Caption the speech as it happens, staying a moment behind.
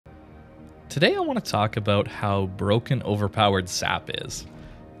Today I want to talk about how broken overpowered SAP is.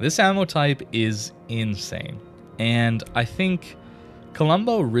 This ammo type is insane, and I think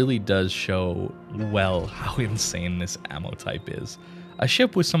Colombo really does show well how insane this ammo type is. A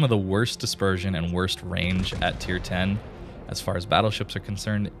ship with some of the worst dispersion and worst range at tier 10, as far as battleships are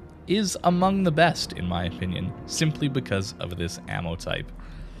concerned, is among the best in my opinion, simply because of this ammo type.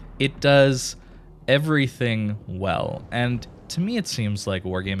 It does everything well, and to me it seems like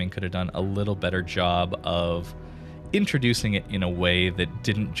Wargaming could have done a little better job of introducing it in a way that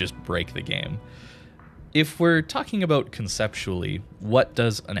didn't just break the game. If we're talking about conceptually, what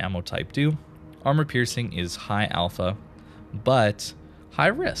does an ammo type do? Armor piercing is high alpha, but high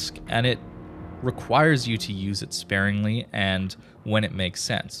risk, and it requires you to use it sparingly and when it makes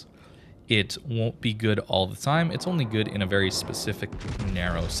sense. It won't be good all the time, it's only good in a very specific,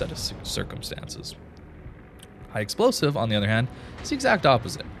 narrow set of circumstances. High explosive, on the other hand, is the exact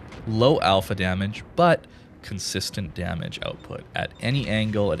opposite. Low alpha damage, but consistent damage output. At any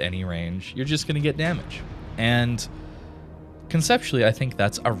angle, at any range, you're just going to get damage. And conceptually, I think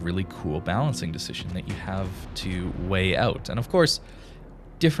that's a really cool balancing decision that you have to weigh out. And of course,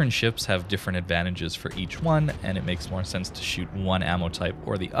 different ships have different advantages for each one, and it makes more sense to shoot one ammo type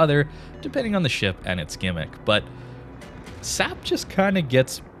or the other, depending on the ship and its gimmick. But SAP just kind of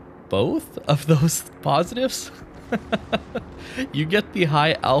gets both of those positives. You get the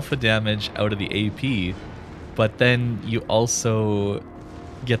high alpha damage out of the AP, but then you also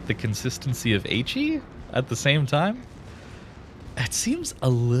get the consistency of HE at the same time. It seems a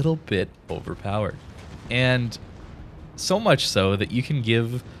little bit overpowered. And so much so that you can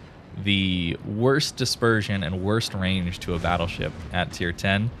give the worst dispersion and worst range to a battleship at tier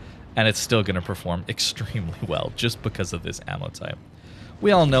 10, and it's still going to perform extremely well just because of this ammo type.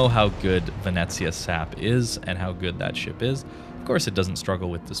 We all know how good Venezia SAP is and how good that ship is. Of course, it doesn't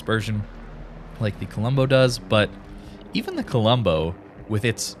struggle with dispersion like the Colombo does, but even the Colombo, with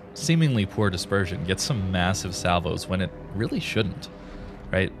its seemingly poor dispersion, gets some massive salvos when it really shouldn't,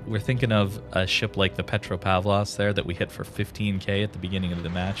 right? We're thinking of a ship like the Petropavlos there that we hit for 15k at the beginning of the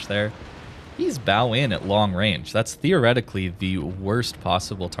match there. He's bow in at long range. That's theoretically the worst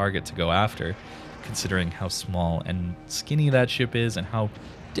possible target to go after, considering how small and skinny that ship is and how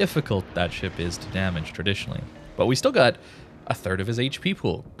difficult that ship is to damage traditionally. But we still got a third of his HP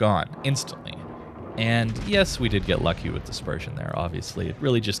pool gone instantly. And yes, we did get lucky with dispersion there, obviously. It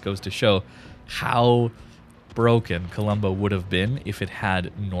really just goes to show how broken Colombo would have been if it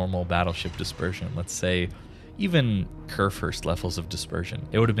had normal battleship dispersion. Let's say even Kerr-first levels of dispersion.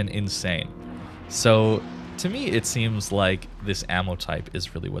 It would have been insane. So to me, it seems like this ammo type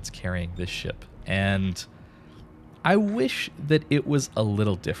is really what's carrying this ship. And I wish that it was a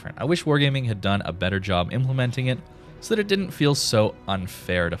little different. I wish Wargaming had done a better job implementing it so that it didn't feel so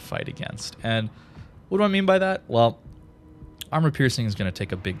unfair to fight against. And what do I mean by that? Well, armor piercing is going to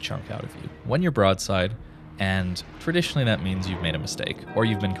take a big chunk out of you when you're broadside, and traditionally that means you've made a mistake or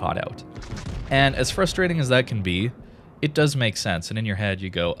you've been caught out. And as frustrating as that can be, it does make sense. And in your head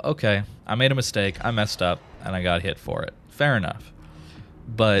you go, okay, I made a mistake, I messed up, and I got hit for it. Fair enough.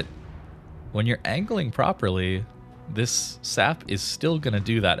 But when you're angling properly, this SAP is still going to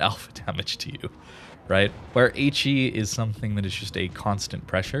do that alpha damage to you, right? Where HE is something that is just a constant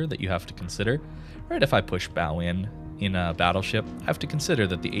pressure that you have to consider, right? If I push bow in a battleship, I have to consider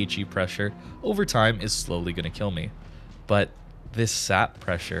that the HE pressure over time is slowly going to kill me. But this SAP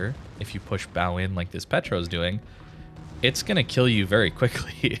pressure, if you push bow in like this Petro's doing, it's going to kill you very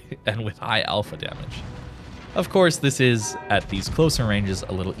quickly and with high alpha damage. Of course, this is, at these closer ranges,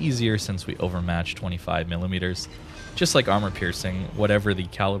 a little easier since we overmatch 25 millimeters. Just like armor piercing, whatever the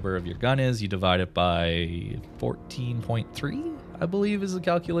caliber of your gun is, you divide it by 14.3, I believe is the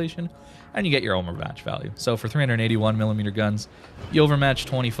calculation, and you get your overmatch value. So for 381 millimeter guns, you overmatch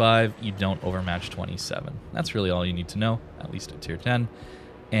 25, you don't overmatch 27. That's really all you need to know, at least at tier 10.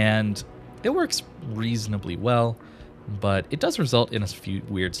 And it works reasonably well, but it does result in a few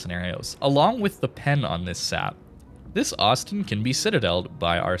weird scenarios. Along with the pen on this SAP, this Austin can be citadeled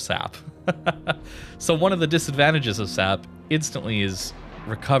by our SAP. So one of the disadvantages of SAP instantly is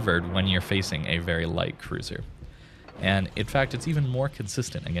recovered when you're facing a very light cruiser. And in fact, it's even more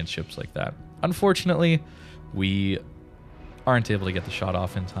consistent against ships like that. Unfortunately, we aren't able to get the shot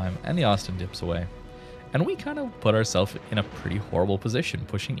off in time, and the Austin dips away. And we kind of put ourselves in a pretty horrible position,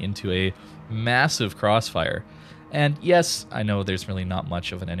 pushing into a massive crossfire. And yes, I know there's really not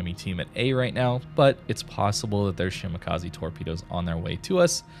much of an enemy team at A right now, but it's possible that there's Shimakaze torpedoes on their way to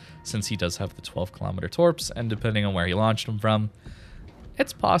us, since he does have the 12-kilometer torps, and depending on where he launched them from,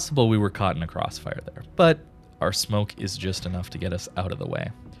 it's possible we were caught in a crossfire there. But our smoke is just enough to get us out of the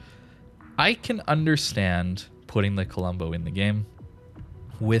way. I can understand putting the Colombo in the game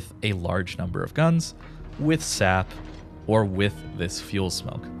with a large number of guns, with SAP, or with this fuel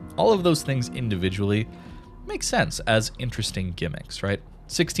smoke. All of those things individually make sense as interesting gimmicks, right?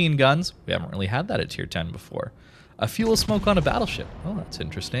 16 guns, we haven't really had that at tier 10 before. A fuel smoke on a battleship, oh, that's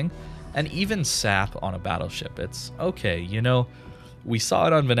interesting. And even SAP on a battleship, it's okay, you know, we saw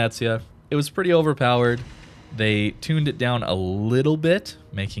it on Venezia, it was pretty overpowered. They tuned it down a little bit,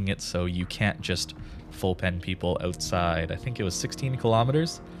 making it so you can't just full pen people outside, I think it was 16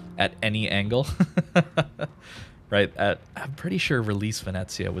 kilometers at any angle. Right, I'm pretty sure Release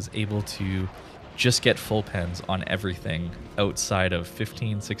Venezia was able to just get full pens on everything outside of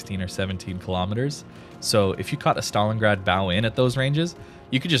 15, 16, or 17 kilometers. So if you caught a Stalingrad bow in at those ranges,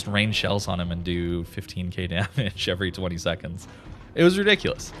 you could just rain shells on him and do 15k damage every 20 seconds. It was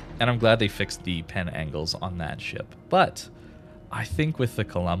ridiculous, and I'm glad they fixed the pen angles on that ship. But I think with the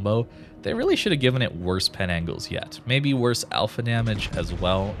Colombo, they really should have given it worse pen angles yet. Maybe worse alpha damage as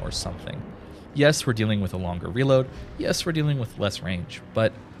well, or something. Yes, we're dealing with a longer reload. Yes, we're dealing with less range.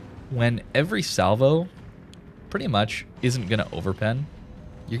 But when every salvo pretty much isn't going to overpen,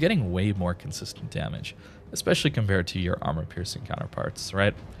 you're getting way more consistent damage, especially compared to your armor-piercing counterparts,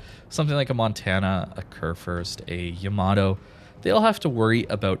 right? Something like a Montana, a Kurfürst, a Yamato, they all have to worry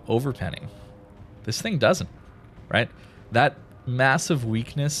about overpenning. This thing doesn't, right? That massive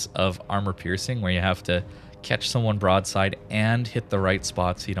weakness of armor-piercing where you have to catch someone broadside and hit the right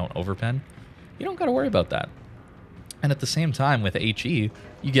spot so you don't overpen, you don't got to worry about that. And at the same time, with HE,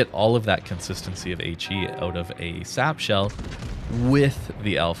 you get all of that consistency of HE out of a SAP shell with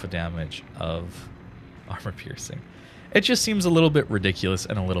the alpha damage of armor piercing. It just seems a little bit ridiculous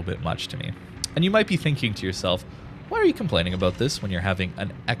and a little bit much to me. And you might be thinking to yourself, why are you complaining about this when you're having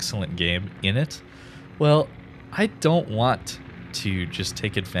an excellent game in it? Well, I don't want to just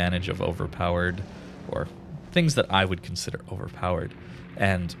take advantage of overpowered, or things that I would consider overpowered,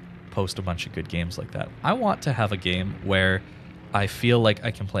 and post a bunch of good games like that. I want to have a game where I feel like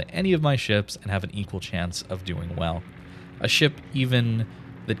I can play any of my ships and have an equal chance of doing well. A ship even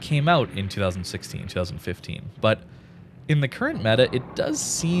that came out in 2016, 2015. But in the current meta, it does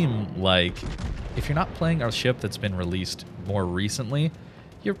seem like if you're not playing a ship that's been released more recently,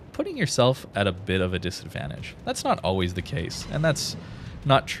 you're putting yourself at a bit of a disadvantage. That's not always the case, and that's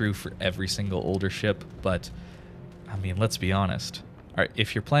not true for every single older ship, but I mean, let's be honest. All right,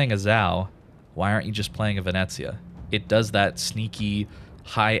 if you're playing a Zhao, why aren't you just playing a Venezia? It does that sneaky,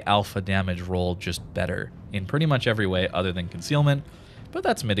 high alpha damage roll just better in pretty much every way other than concealment, but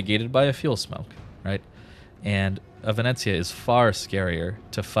that's mitigated by a fuel smoke, right? And a Venezia is far scarier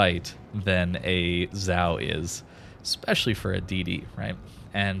to fight than a Zhao is, especially for a DD, right?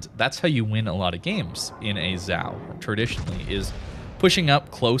 And that's how you win a lot of games in a Zhao, traditionally, is pushing up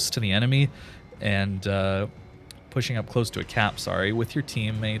close to the enemy and pushing up close to a cap, with your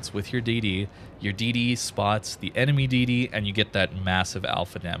teammates, with your DD. Your DD spots the enemy DD, and you get that massive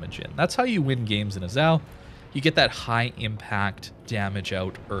alpha damage in. That's how you win games in a Zhao. You get that high impact damage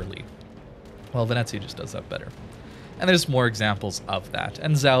out early. Well, Venezia just does that better. And there's more examples of that.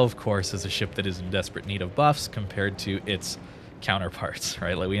 And Zhao, of course, is a ship that is in desperate need of buffs compared to its counterparts,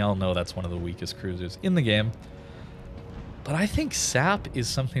 right? Like, we all know that's one of the weakest cruisers in the game. But I think SAP is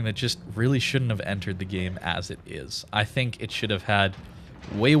something that just really shouldn't have entered the game as it is. I think it should have had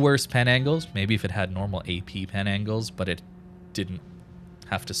way worse pen angles, maybe if it had normal AP pen angles, but it didn't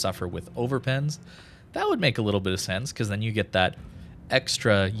have to suffer with overpens. That would make a little bit of sense, because then you get that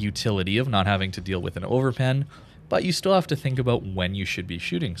extra utility of not having to deal with an overpen, but you still have to think about when you should be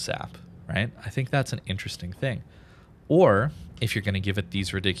shooting SAP, right? I think that's an interesting thing. Or, if you're going to give it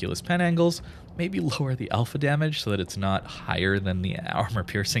these ridiculous pen angles, maybe lower the alpha damage so that it's not higher than the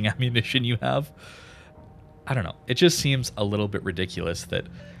armor-piercing ammunition you have. I don't know. It just seems a little bit ridiculous that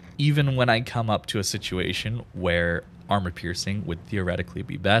even when I come up to a situation where armor-piercing would theoretically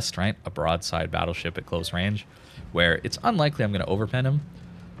be best, right? A broadside battleship at close range, where it's unlikely I'm going to overpen him,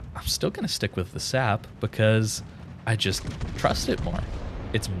 I'm still going to stick with the SAP because I just trust it more.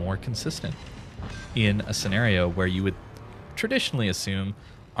 It's more consistent in a scenario where you would traditionally assume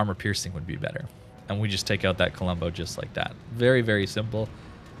armor piercing would be better. And we just take out that Colombo just like that. Very, very simple.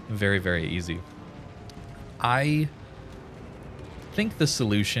 Very, very easy. I think the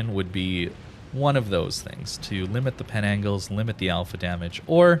solution would be one of those things, to limit the pen angles, limit the alpha damage,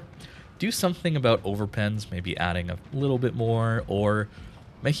 or do something about overpens, maybe adding a little bit more, or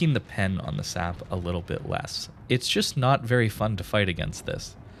making the pen on the SAP a little bit less. It's just not very fun to fight against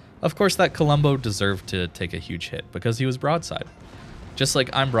this. Of course, that Colombo deserved to take a huge hit because he was broadside. Just like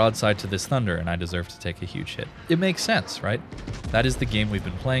I'm broadside to this Thunder and I deserve to take a huge hit. It makes sense, right? That is the game we've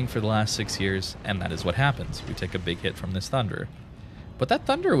been playing for the last 6 years, and that is what happens. We take a big hit from this Thunder. But that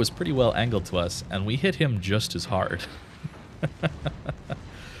Thunder was pretty well angled to us, and we hit him just as hard.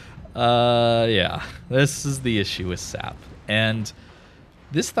 Yeah, this is the issue with SAP. And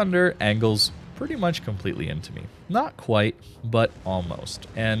this Thunder angles pretty much completely into me. Not quite, but almost.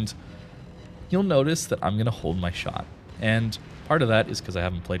 And you'll notice that I'm going to hold my shot. And part of that is because I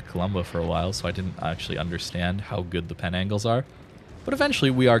haven't played Colombo for a while, so I didn't actually understand how good the pen angles are. But eventually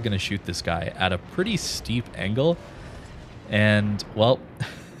we are going to shoot this guy at a pretty steep angle. And, well,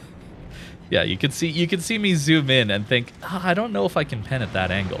 yeah, you can see me zoom in and think, I don't know if I can pen at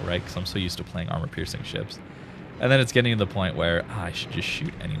that angle, right? Because I'm so used to playing armor-piercing ships. And then it's getting to the point where I should just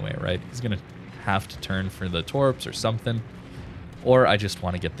shoot anyway, right? He's going to have to turn for the torps or something. Or I just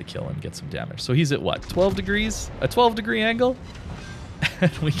want to get the kill and get some damage. So he's at what, 12 degrees? A 12-degree angle?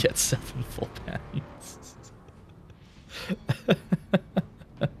 And we get 7 full pens.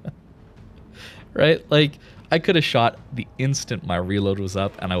 Right? Like, I could have shot the instant my reload was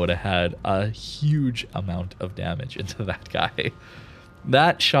up, and I would have had a huge amount of damage into that guy.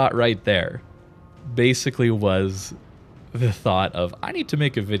 That shot right there basically was the thought of, I need to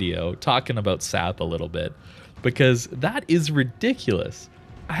make a video talking about SAP a little bit, because that is ridiculous.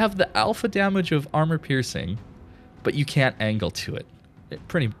 I have the alpha damage of armor piercing, but you can't angle to it.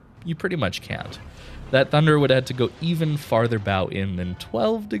 You pretty much can't. That Thunder would have had to go even farther bow in than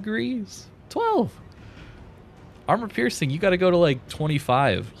 12 degrees. 12! Armor piercing, you got to go to like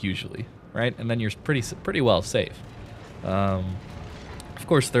 25 usually, right? And then you're pretty well safe. Of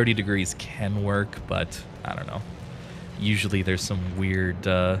course, 30 degrees can work, but I don't know. Usually there's some weird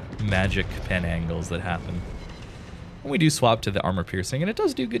magic pen angles that happen. And we do swap to the armor piercing, and it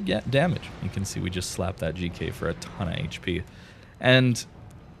does do good damage. You can see we just slapped that GK for a ton of HP. And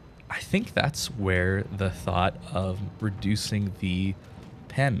I think that's where the thought of reducing the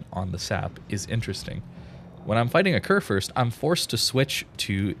pen on the SAP is interesting. When I'm fighting a Kurfürst, I'm forced to switch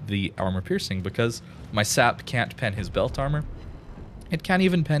to the armor piercing because my SAP can't pen his belt armor. It can't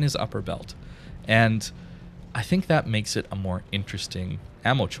even pen his upper belt. And I think that makes it a more interesting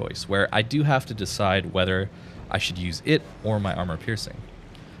ammo choice, where I do have to decide whether I should use it or my armor piercing.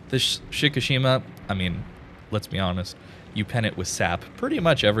 This Shikishima, I mean, let's be honest, you pen it with SAP pretty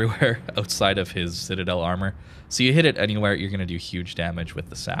much everywhere outside of his Citadel armor. So you hit it anywhere, you're going to do huge damage with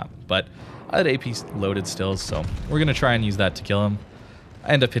the SAP. But I had AP loaded still, so we're going to try and use that to kill him.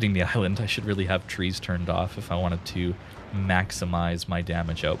 I end up hitting the island. I should really have trees turned off if I wanted to maximize my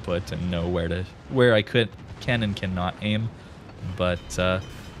damage output and know where I can and cannot aim. But I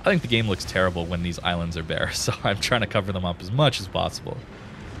think the game looks terrible when these islands are bare, so I'm trying to cover them up as much as possible.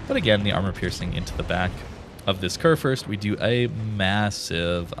 But again, the armor piercing into the back of this Kurfürst, we do a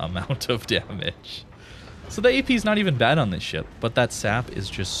massive amount of damage. So the AP is not even bad on this ship, but that SAP is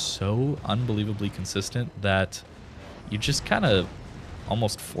just so unbelievably consistent that you just kind of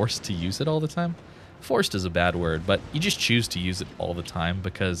almost forced to use it all the time. Forced is a bad word, but you just choose to use it all the time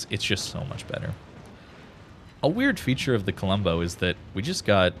because it's just so much better. A weird feature of the Colombo is that we just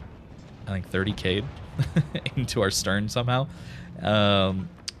got, I think, 30K'd into our stern somehow.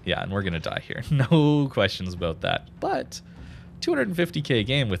 Yeah, and we're going to die here. No questions about that. But 250K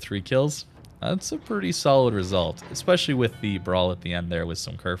game with 3 kills, that's a pretty solid result, especially with the brawl at the end there with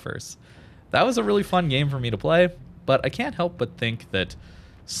some Kurfürsts. That was a really fun game for me to play, but I can't help but think that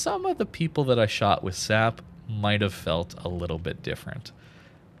some of the people that I shot with SAP might have felt a little bit different.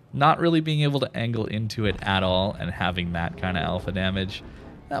 Not really being able to angle into it at all and having that kind of alpha damage,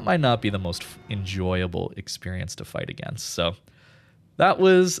 that might not be the most enjoyable experience to fight against. So that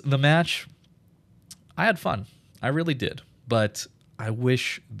was the match. I had fun. I really did. But I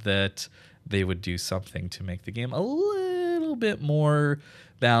wish that they would do something to make the game a little bit more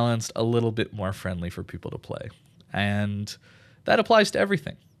balanced, a little bit more friendly for people to play. And that applies to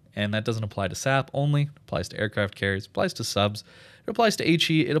everything. And that doesn't apply to SAP only. It applies to aircraft carriers, it applies to subs, it applies to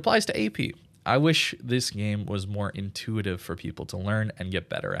HE, it applies to AP. I wish this game was more intuitive for people to learn and get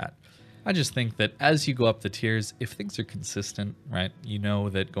better at. I just think that as you go up the tiers, if things are consistent, right, you know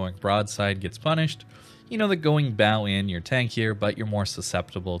that going broadside gets punished, you know that going bow in, you're tankier, but you're more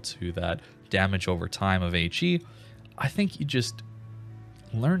susceptible to that damage over time of HE, I think you just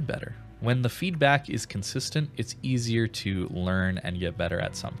learn better. When the feedback is consistent, it's easier to learn and get better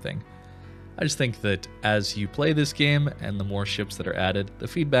at something. I just think that as you play this game and the more ships that are added, the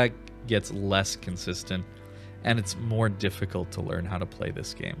feedback gets less consistent and it's more difficult to learn how to play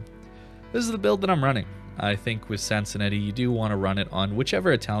this game. This is the build that I'm running. I think with Sansonetti, you do want to run it on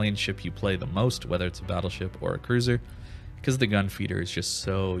whichever Italian ship you play the most, whether it's a battleship or a cruiser, because the gun feeder is just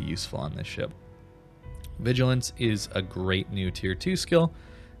so useful on this ship. Vigilance is a great new tier 2 skill,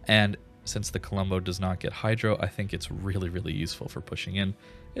 and since the Colombo does not get hydro, I think it's really, really useful for pushing in.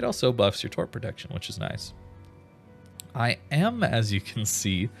 It also buffs your torp protection, which is nice. I am, as you can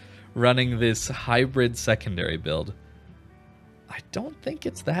see, running this hybrid secondary build. I don't think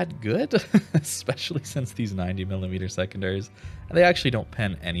it's that good, especially since these 90mm secondaries, they actually don't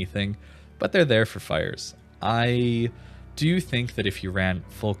pen anything, but they're there for fires. I do think that if you ran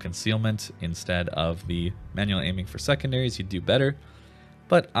full concealment instead of the manual aiming for secondaries, you'd do better.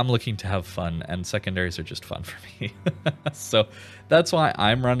 But I'm looking to have fun, and secondaries are just fun for me. So that's why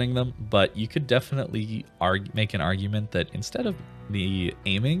I'm running them, but you could definitely make an argument that instead of the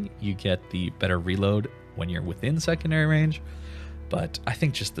aiming, you get the better reload when you're within secondary range. But I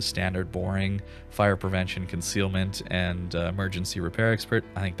think just the standard boring fire prevention, concealment, and emergency repair expert,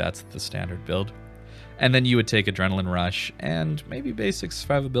 I think that's the standard build. And then you would take adrenaline rush and maybe basic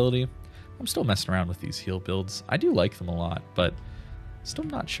survivability. I'm still messing around with these heal builds. I do like them a lot, but still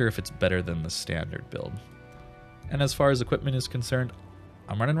not sure if it's better than the standard build. And as far as equipment is concerned,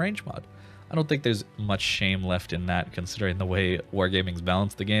 I'm running range mod. I don't think there's much shame left in that, considering the way Wargaming's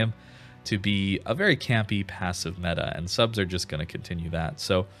balanced the game to be a very campy passive meta, and subs are just going to continue that.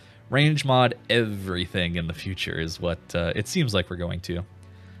 So range mod everything in the future is what it seems like we're going to.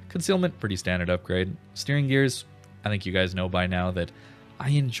 Concealment, pretty standard upgrade. Steering gears, I think you guys know by now that I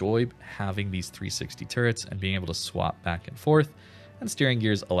enjoy having these 360 turrets and being able to swap back and forth, and steering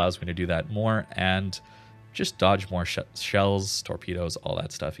gears allows me to do that more and just dodge more shells, torpedoes, all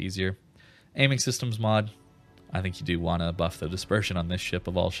that stuff easier. Aiming systems mod, I think you do want to buff the dispersion on this ship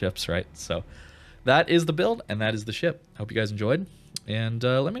of all ships, right? So that is the build, and that is the ship. Hope you guys enjoyed, and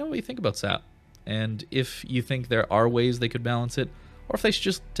let me know what you think about SAP, and if you think there are ways they could balance it, or if they should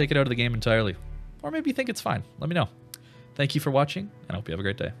just take it out of the game entirely, or maybe you think it's fine. Let me know. Thank you for watching, and I hope you have a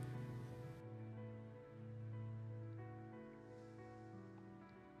great day.